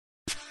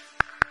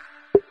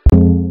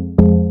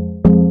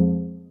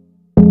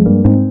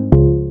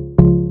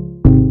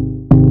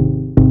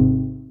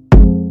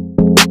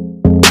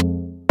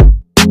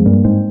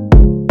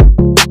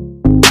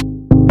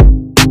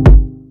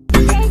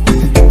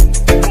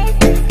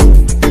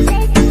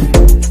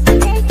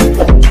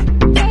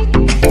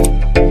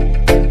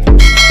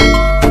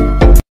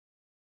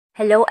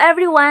Hello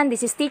everyone,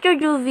 this is Teacher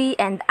Juvie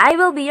and I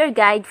will be your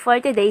guide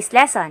for today's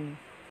lesson.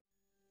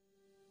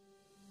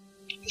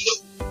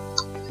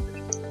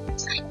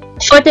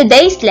 For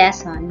today's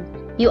lesson,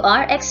 you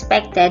are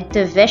expected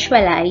to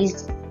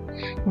visualize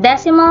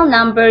decimal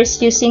numbers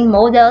using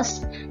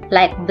models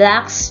like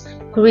blocks,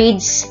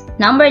 grids,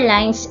 number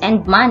lines,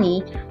 and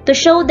money to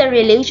show the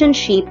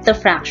relationship to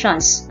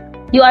fractions.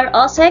 You are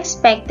also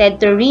expected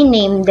to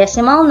rename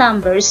decimal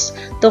numbers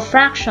to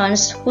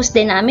fractions whose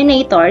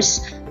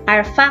denominators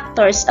are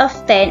factors of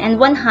 10 and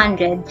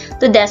 100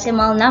 to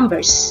decimal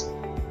numbers.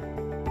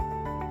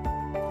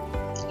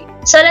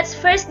 So let's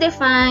first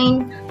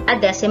define a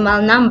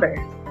decimal number.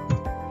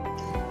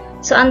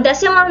 So ang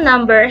decimal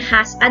number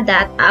has a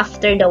dot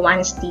after the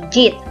ones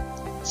digit.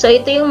 So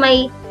ito yung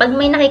pag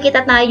may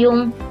nakikita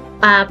tayong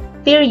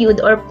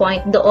period or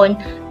point doon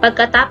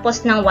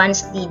pagkatapos ng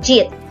ones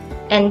digit.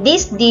 And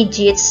these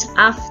digits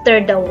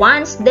after the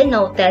ones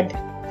denoted,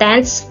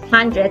 tenths,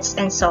 hundredths,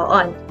 and so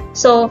on.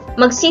 So,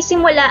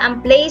 magsisimula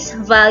ang place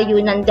value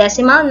ng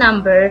decimal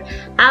number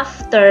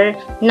after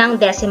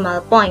ng decimal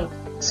point.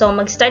 So,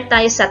 mag-start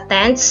tayo sa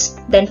tenths,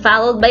 then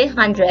followed by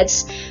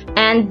hundredths,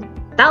 and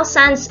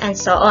thousands, and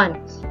so on.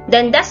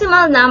 Then,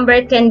 decimal number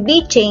can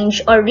be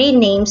changed or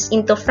renamed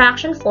into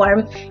fraction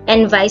form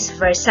and vice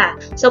versa.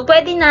 So,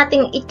 pwede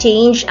nating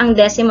i-change ang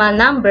decimal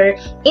number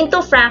into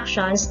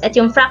fractions at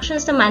yung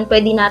fractions naman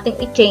pwede nating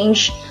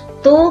i-change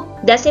to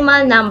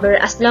decimal number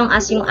as long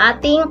as yung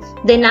ating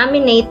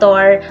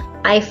denominator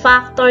ay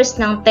factors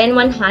ng 10,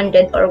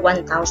 100, or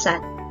 1,000.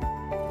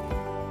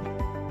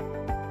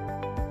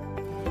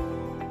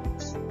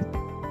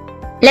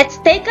 Let's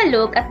take a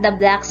look at the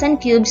blocks and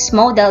cubes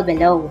model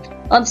below.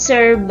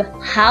 Observe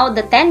how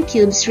the 10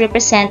 cubes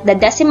represent the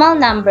decimal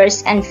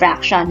numbers and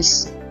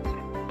fractions.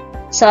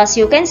 So as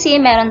you can see,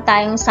 meron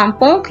tayong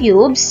 10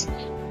 cubes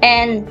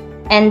and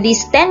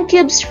these 10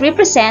 cubes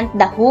represent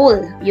the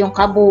whole, yung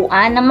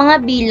kabuuan ng mga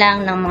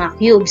bilang ng mga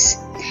cubes.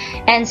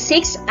 And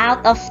 6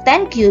 out of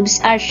 10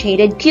 cubes are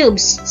shaded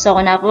cubes. So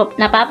kung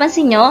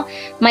napapansin nyo,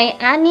 may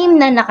 6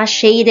 na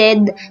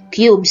naka-shaded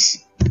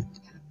cubes.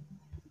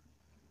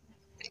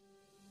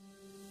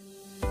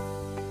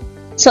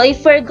 So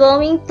if we're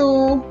going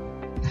to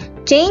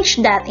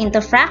change that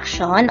into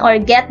fraction or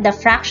get the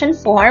fraction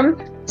form,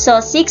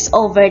 so 6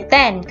 over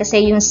 10,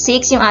 kasi yung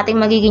 6 yung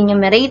ating magiging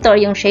numerator,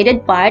 yung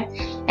shaded part,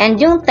 and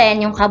yung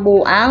 10 yung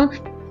kabuang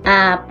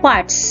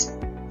parts.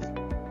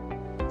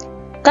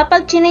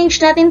 Kapag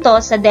change natin to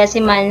sa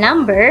decimal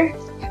number,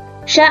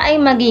 siya ay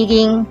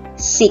magiging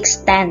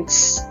 6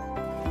 tenths.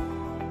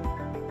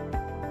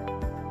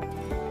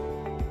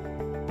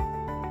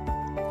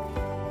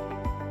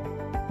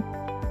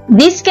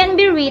 This can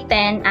be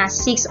written as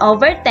 6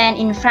 over 10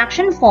 in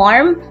fraction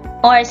form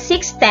or 6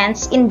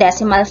 tenths in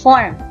decimal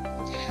form.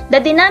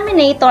 The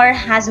denominator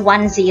has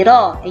 1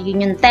 0.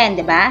 Yun yung 10,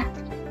 di ba?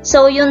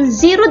 So, yung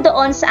 0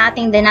 doon sa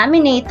ating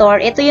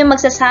denominator, ito yung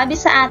magsasabi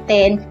sa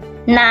atin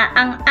na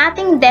ang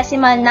ating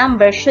decimal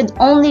number should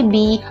only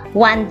be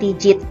 1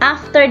 digit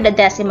after the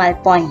decimal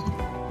point.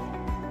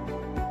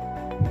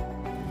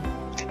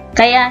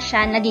 Kaya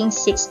siya naging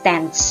 6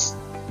 tenths.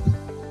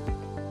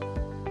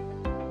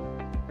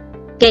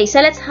 Okay,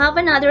 so let's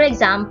have another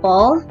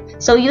example.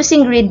 So,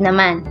 using grid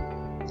naman.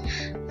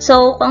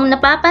 So, kung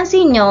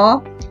napapansin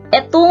nyo,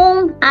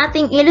 itong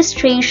ating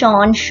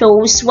illustration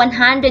shows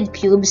 100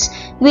 cubes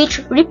which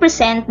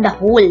represent the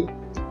whole.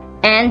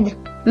 And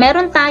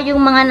meron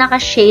tayong mga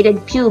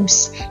naka-shaded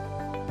cubes.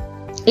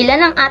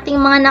 Ilan ang ating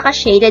mga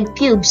naka-shaded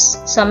cubes?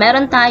 So,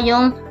 meron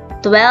tayong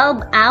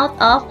 12 out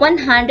of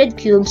 100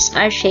 cubes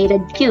are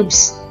shaded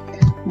cubes.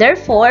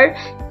 Therefore,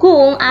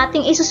 kung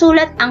ating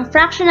isusulat ang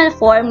fractional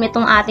form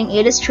nitong ating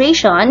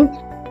illustration,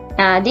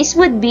 this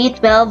would be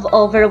 12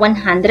 over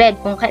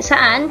 100. Kung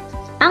saan,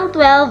 ang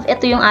 12,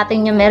 ito yung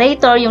ating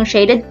numerator, yung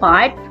shaded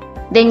part.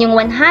 Then yung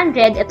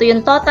 100, ito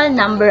yung total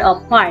number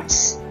of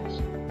parts.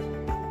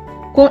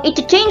 Kung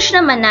i-change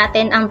naman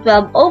natin ang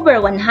 12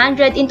 over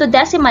 100 into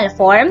decimal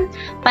form,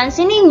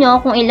 pansinin nyo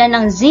kung ilan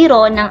ang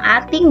 0 ng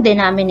ating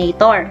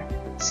denominator.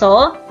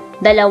 So,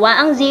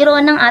 dalawa ang 0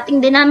 ng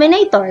ating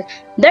denominator.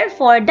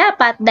 Therefore,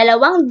 dapat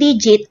 2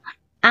 digit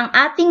ang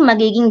ating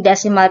magiging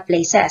decimal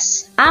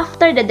places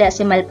after the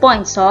decimal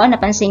point. So,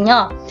 napansin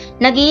nyo,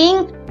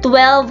 naging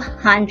 12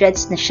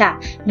 hundredths na siya.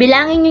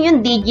 Bilangin nyo yung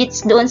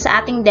digits doon sa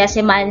ating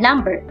decimal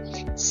number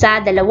sa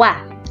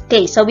dalawa.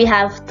 Okay, so we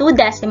have 2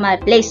 decimal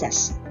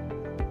places.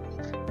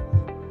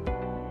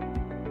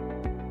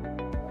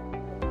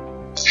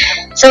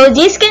 So,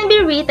 this can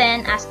be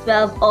written as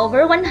 12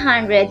 over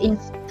 100 in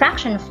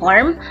fraction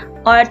form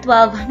or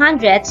 12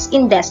 hundredths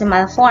in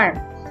decimal form.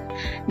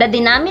 The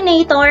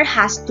denominator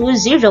has 2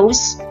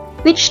 zeros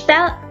which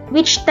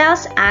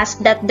tells us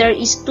that there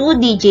is 2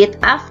 digit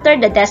after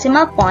the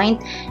decimal point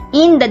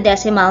in the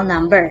decimal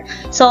number.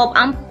 So,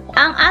 ang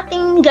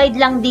ating guide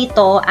lang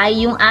dito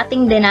ay yung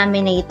ating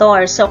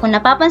denominator. So, kung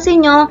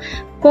napapansin nyo,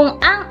 kung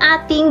ang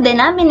ating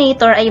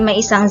denominator ay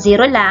may isang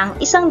 0 lang,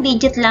 isang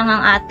digit lang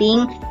ang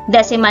ating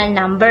decimal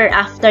number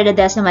after the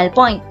decimal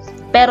point.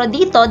 Pero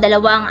dito,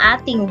 dalawa ang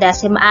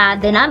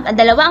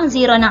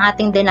zero ng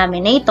ating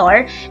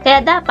denominator,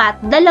 kaya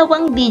dapat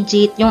dalawang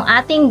digit yung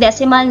ating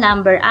decimal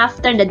number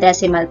after the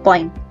decimal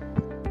point.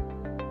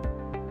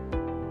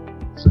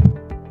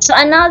 So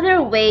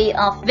another way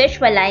of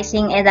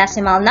visualizing a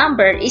decimal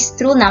number is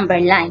through number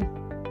line.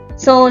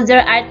 So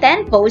there are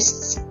 10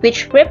 posts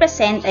which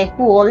represent a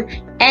whole,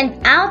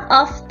 and out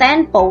of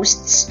 10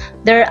 posts,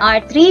 there are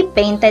 3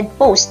 painted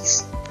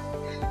posts.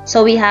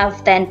 So we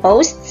have 10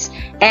 posts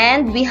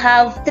and we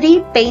have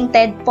 3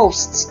 painted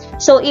posts.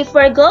 So if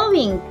we're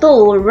going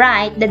to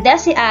write the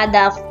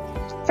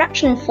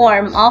fraction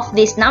form of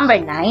this number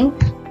line,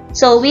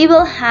 so we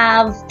will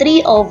have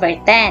 3 over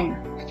 10.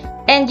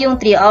 And yung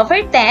 3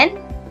 over 10,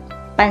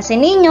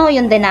 pansin ninyo,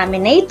 yung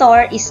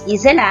denominator is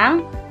easy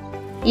lang.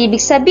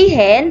 Ibig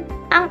sabihin,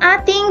 ang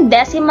ating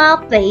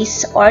decimal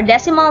place or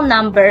decimal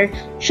number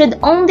should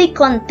only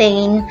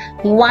contain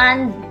 1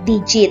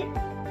 digit.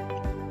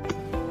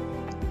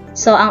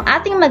 So, ang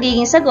ating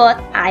magiging sagot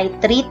ay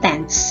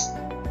 3/10.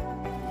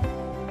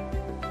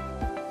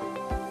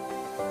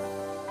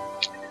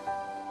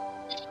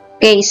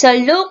 Okay, so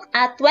look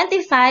at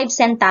 25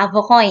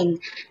 centavo coin.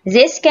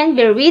 This can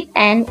be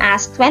written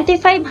as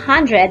 25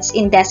 hundredths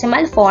in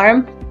decimal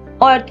form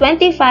or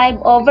 25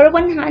 over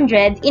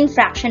 100 in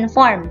fraction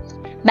form.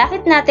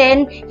 Bakit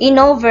natin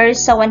in-over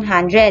sa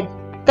 100?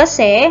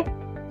 Kasi,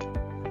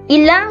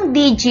 ilang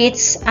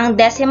digits ang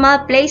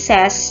decimal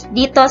places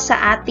dito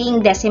sa ating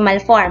decimal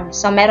form?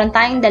 So, meron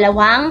tayong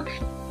dalawang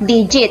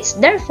digits.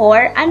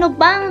 Therefore, ano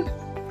bang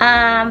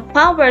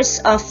powers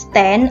of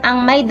 10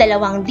 ang may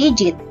dalawang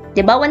digit?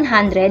 Diba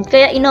 100?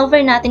 Kaya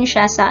in-over natin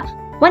siya sa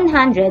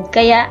 100.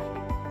 Kaya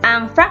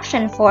ang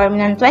fraction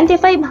form ng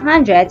 25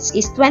 hundredths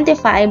is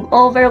 25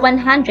 over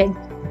 100.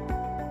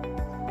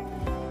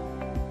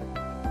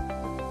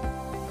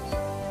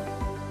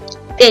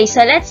 Okay,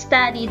 so let's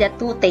study the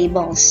two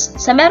tables.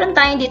 So meron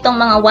tayong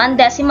ditong mga 1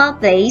 decimal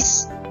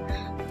place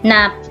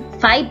na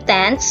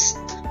 5/10,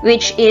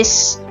 which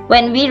is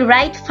when we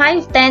write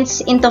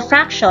 5/10 into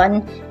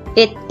fraction,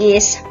 it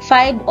is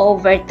 5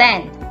 over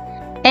 10.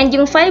 And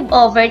yung 5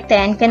 over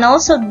 10 can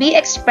also be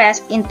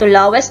expressed into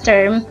lowest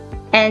term,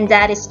 and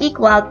that is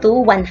equal to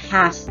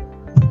 1/2.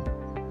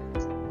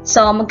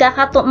 So,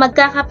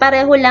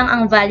 magkakapareho lang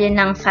ang value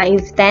ng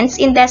 5/10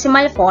 in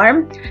decimal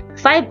form,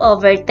 5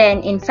 over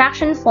 10 in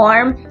fraction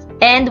form,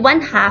 and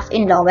 1/2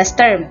 in lowest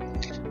term.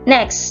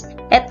 Next,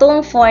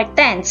 etong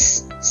 4/10.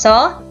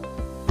 So,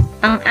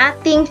 ang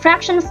ating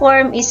fraction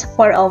form is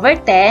 4 over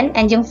 10,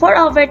 and yung 4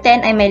 over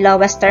 10 ay may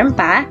lowest term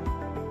pa.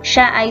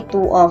 Siya ay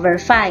 2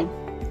 over 5.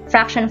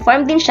 Fraction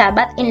form din siya,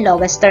 but in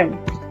lowest term.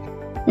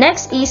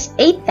 Next is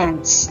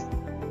 8/10.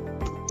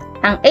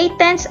 Ang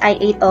 8/10 ay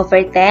 8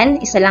 over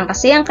 10. Isa lang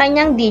kasi ang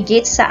kanyang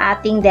digits sa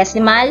ating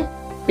decimal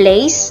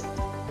place.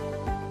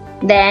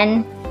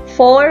 Then,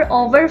 4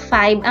 over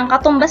 5 ang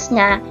katumbas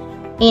niya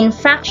in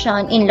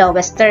fraction in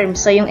lowest term.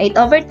 So, yung 8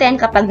 over 10,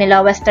 kapag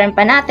ni-lowest term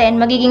pa natin,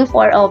 magiging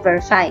 4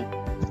 over 5.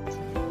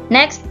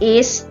 Next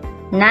is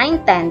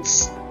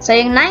 9/10. So,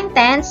 yung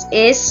 9/10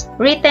 is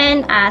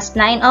written as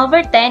 9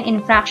 over 10 in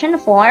fraction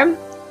form,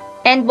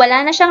 and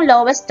wala na siyang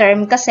lowest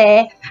term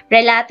kasi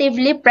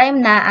relatively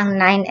prime na ang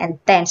 9 and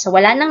 10. So,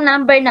 wala nang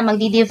number na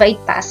magdi-divide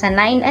pa sa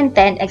 9 and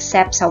 10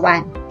 except sa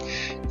 1.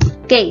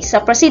 Okay,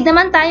 so proceed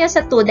naman tayo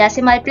sa 2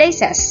 decimal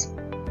places.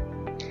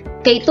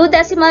 Okay, 2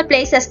 decimal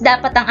places,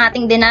 dapat ang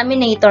ating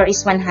denominator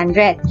is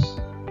 100.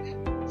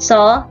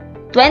 So,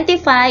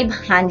 25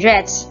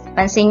 hundredths.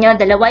 Pansin nyo,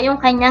 dalawa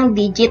yung kanyang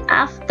digit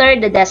after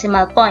the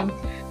decimal point.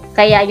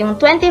 Kaya yung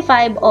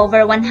 25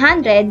 over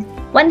 100,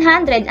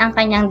 100 ang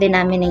kanyang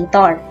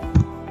denominator.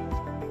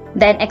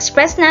 Then,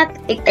 i-express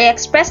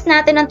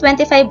natin ang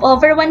 25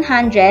 over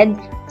 100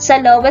 sa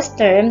lowest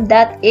term,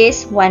 that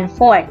is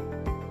 1/4.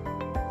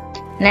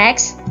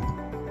 Next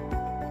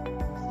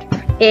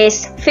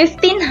is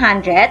 15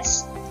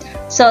 hundredths.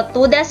 So,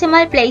 2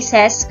 decimal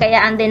places,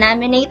 kaya ang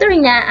denominator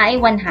niya ay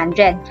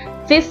 100.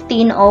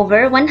 15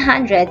 over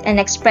 100,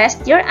 and express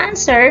your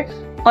answer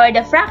or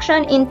the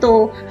fraction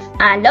into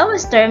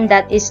lowest term,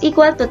 that is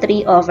equal to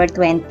 3 over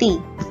 20.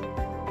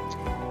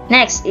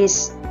 Next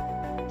is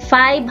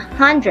 5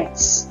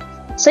 hundredths.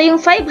 So, yung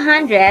 5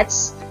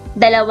 hundredths,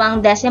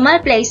 dalawang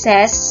decimal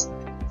places.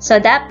 So,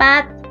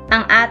 dapat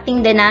ang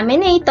ating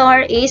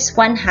denominator is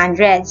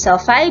 100. So,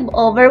 5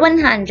 over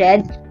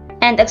 100,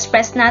 and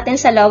express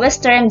natin sa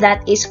lowest term,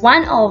 that is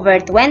 1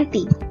 over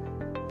 20.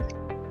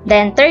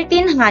 Then,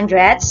 13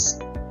 hundredths.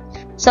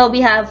 So,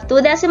 we have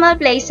 2 decimal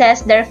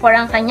places, therefore,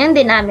 ang kanyang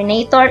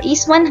denominator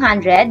is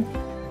 100.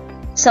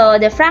 So,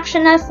 the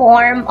fractional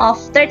form of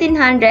 13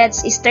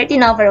 hundredths is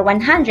 13 over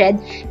 100,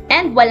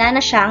 and wala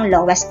na siyang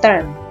lowest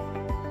term.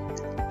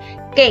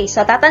 Okay,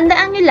 so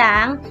tatandaan nyo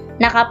lang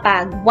na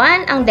kapag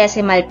 1 ang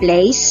decimal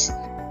place,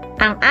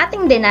 ang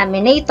ating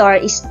denominator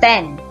is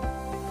 10.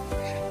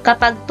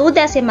 Kapag 2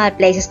 decimal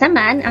places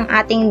naman, ang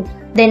ating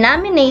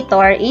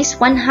denominator is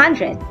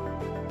 100.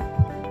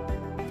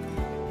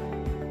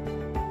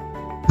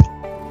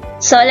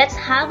 So, let's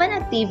have an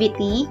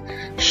activity.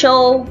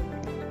 Show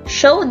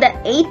show the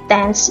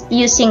 8/10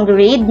 using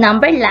grid,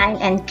 number line,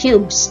 and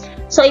cubes.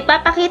 So,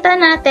 ipapakita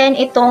natin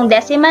itong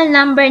decimal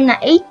number na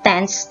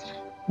 8/10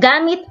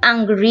 gamit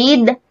ang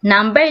grid,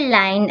 number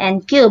line,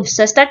 and cubes.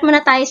 So, start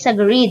muna tayo sa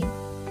grid.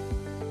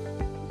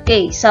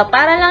 Okay, so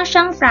para lang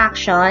siyang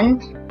fraction,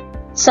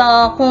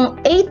 so kung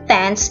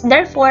 8/10,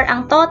 therefore,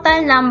 ang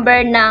total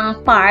number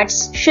ng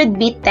parts should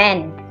be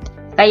 10.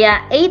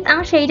 Kaya 8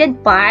 ang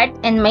shaded part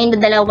and may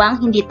dalawang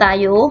hindi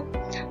tayo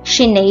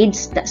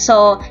shinades.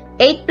 So,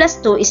 8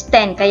 plus 2 is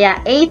 10. Kaya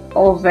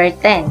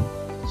 8/10.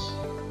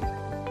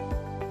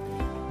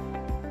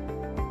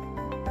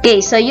 Okay,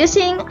 so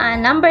using a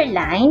number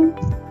line,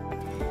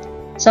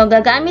 so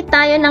gagamit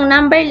tayo ng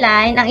number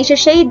line. Ang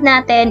isa-shade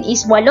natin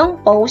is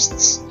 8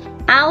 posts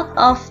out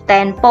of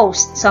 10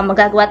 posts. So,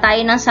 magagawa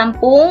tayo ng 10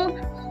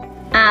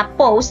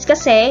 posts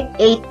kasi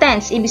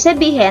 8/10. Ibig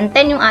sabihin,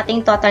 10 yung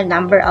ating total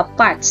number of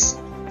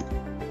parts.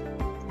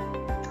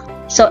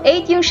 So,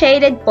 8 yung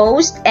shaded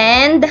post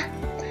and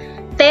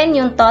 10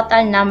 yung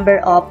total number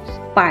of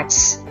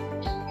parts.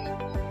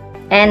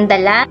 And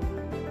the last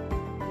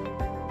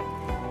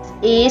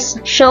is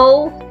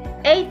show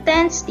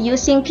 8/10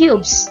 using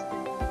cubes.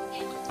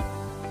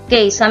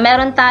 Okay, so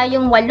meron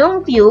tayong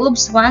 8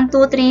 cubes. 1,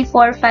 2, 3,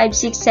 4, 5,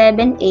 6,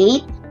 7,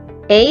 8.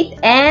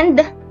 8 and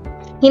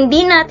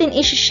hindi natin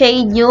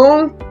i-shade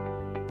yung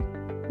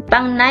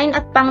pang 9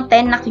 at pang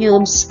 10 na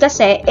cubes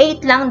kasi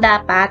 8 lang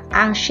dapat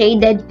ang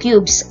shaded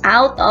cubes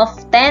out of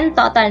 10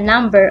 total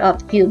number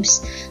of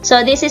cubes. So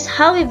this is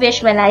how we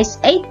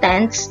visualize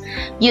 8/10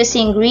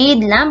 using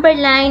grid, number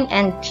line,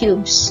 and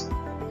cubes.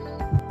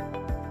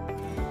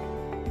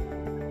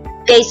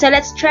 Okay, so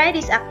let's try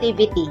this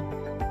activity.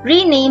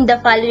 Rename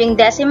the following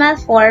decimal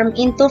form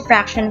into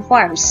fraction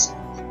forms.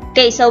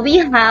 Okay, so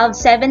we have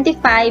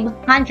 75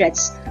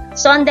 hundredths.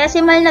 So ang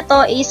decimal na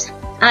to is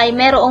ay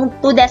merong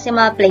 2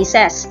 decimal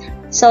places.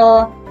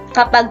 So,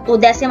 kapag 2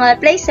 decimal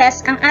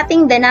places, ang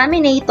ating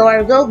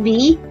denominator will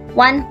be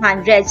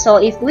 100.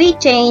 So, if we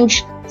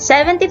change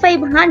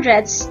 75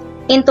 hundredths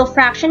into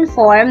fraction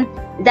form,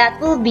 that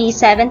will be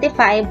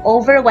 75/100.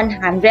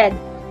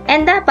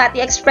 And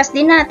dapat i-express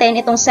din natin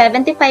itong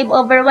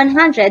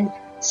 75/100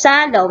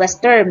 sa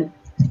lowest term.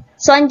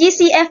 So, ang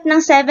GCF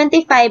ng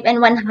 75 and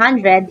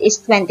 100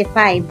 is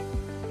 25.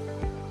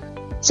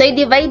 So,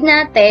 i-divide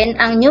natin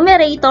ang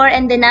numerator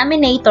and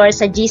denominator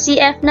sa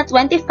GCF na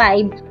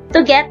 25 to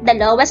get the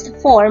lowest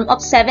form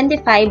of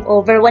 75/100.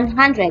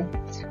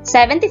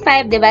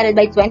 75 divided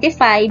by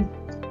 25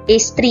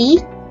 is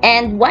 3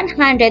 and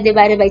 100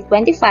 divided by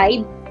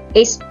 25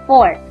 is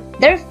 4.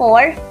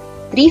 Therefore,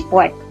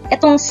 3/4.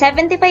 Itong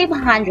 75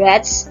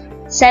 hundredths,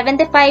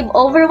 75/100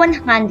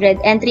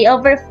 and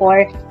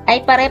 3/4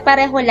 ay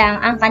pare-pareho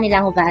lang ang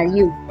kanilang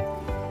value.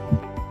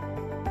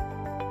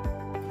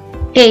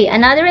 Okay,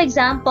 another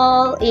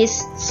example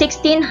is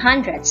 16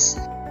 hundredths.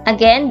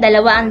 Again,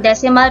 dalawa ang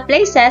decimal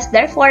places,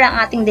 therefore ang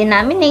ating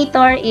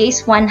denominator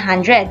is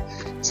 100.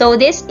 So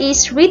this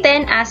is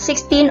written as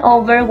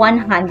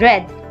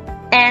 16/100.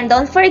 And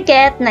don't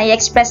forget na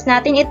i-express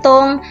natin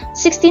itong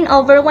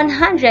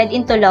 16/100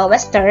 into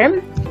lowest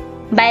term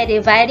by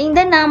dividing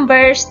the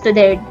numbers to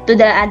the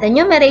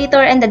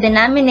numerator and the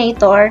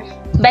denominator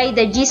by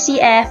the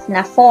GCF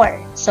na 4.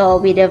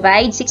 So we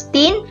divide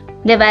 16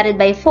 divided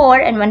by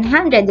 4 and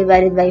 100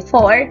 divided by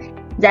 4,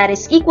 that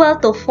is equal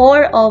to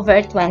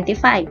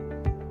 4/25.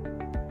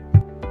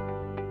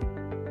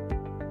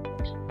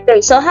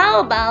 Okay, so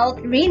how about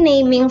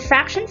renaming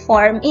fraction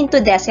form into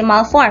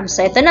decimal form?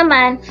 So ito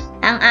naman,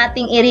 ang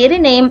ating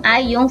i-rename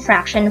ay yung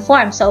fraction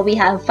form. So we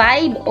have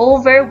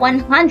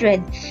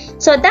 5/100.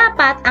 So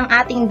dapat ang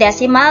ating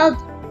decimal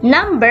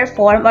number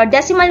form or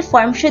decimal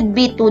form should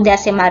be 2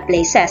 decimal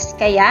places.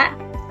 Kaya,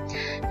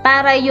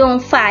 para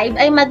yung 5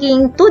 ay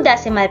maging 2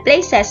 decimal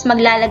places,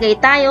 maglalagay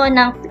tayo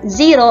ng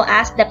 0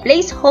 as the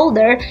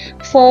placeholder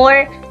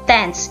for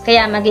tenths.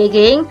 Kaya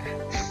magiging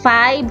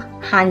 5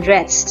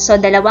 hundredths.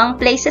 So, dalawang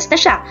places na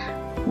siya.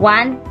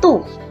 1, 2.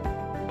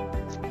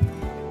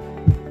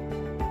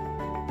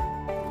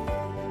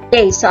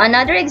 Okay, so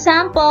another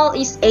example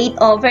is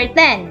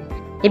 8/10.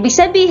 Ibig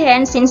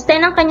sabihin, since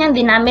 10 ang kanyang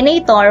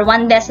denominator,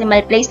 1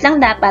 decimal place lang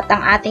dapat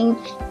ang ating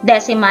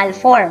decimal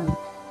form.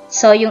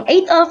 So, yung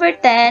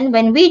 8/10,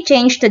 when we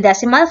change to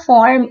decimal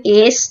form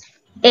is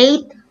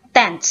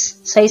 8/10.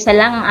 So, isa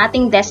lang ang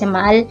ating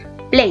decimal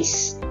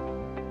place.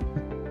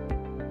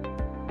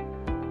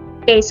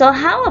 Okay, so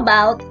how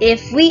about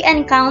if we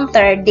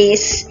encounter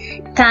this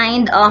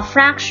kind of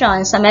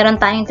fraction? So, meron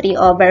tayong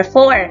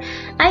 3/4.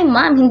 Ay,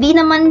 ma'am, hindi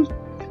naman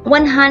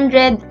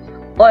 100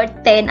 or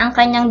 10 ang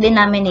kanyang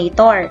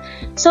denominator.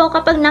 So,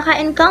 kapag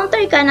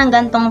naka-encounter ka ng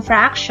gantong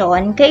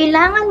fraction,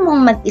 kailangan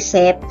mong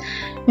mag-isip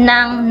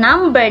ng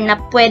number na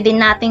pwede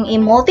nating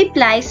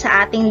i-multiply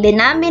sa ating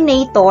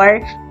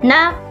denominator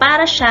na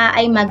para siya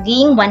ay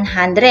maging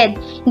 100.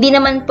 Hindi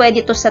naman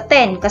pwede to sa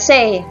 10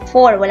 kasi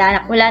 4,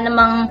 wala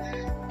namang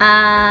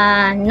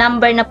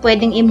number na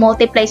pwedeng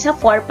i-multiply sa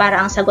 4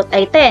 para ang sagot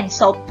ay 10.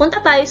 So,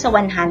 punta tayo sa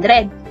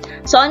 100.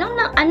 So,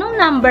 anong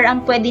number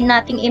ang pwede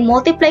nating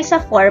i-multiply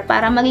sa 4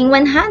 para maging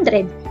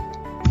 100?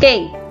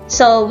 Okay,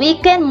 So, we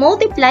can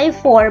multiply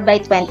 4 by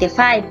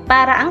 25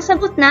 para ang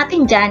sagot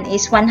natin dyan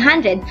is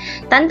 100.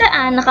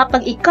 Tandaan na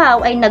kapag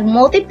ikaw ay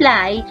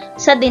nag-multiply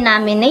sa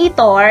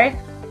denominator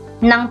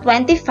ng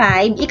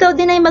 25, ikaw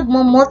din ay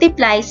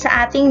mag-multiply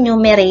sa ating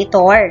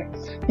numerator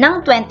ng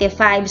 25.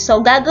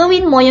 So,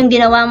 gagawin mo yung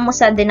ginawa mo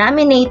sa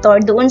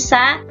denominator doon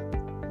sa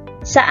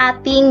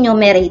ating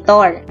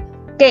numerator.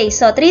 Okay,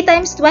 so 3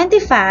 times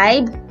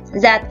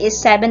 25, that is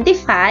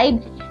 75,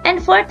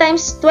 and 4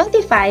 times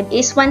 25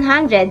 is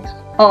 100.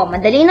 O,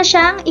 madali na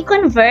siyang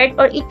i-convert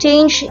or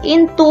i-change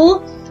into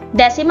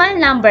decimal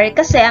number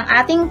kasi ang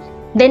ating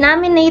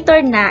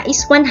denominator na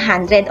is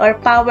 100 or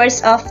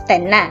powers of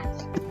 10 na.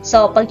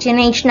 So, pag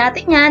change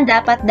natin yan,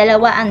 dapat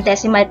dalawa ang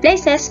decimal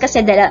places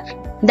kasi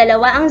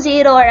dalawa ang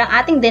 0 or ang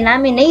ating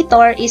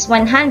denominator is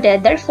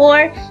 100.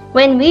 Therefore,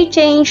 when we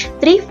change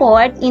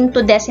 3/4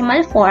 into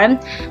decimal form,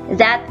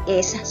 that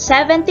is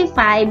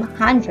 75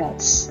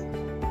 hundredths.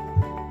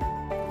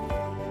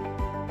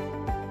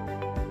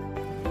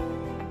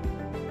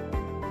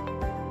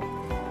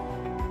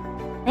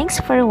 Thanks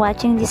for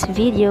watching this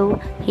video.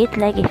 Hit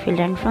like if you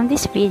learned from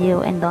this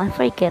video and don't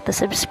forget to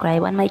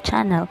subscribe on my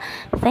channel.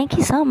 Thank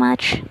you so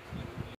much.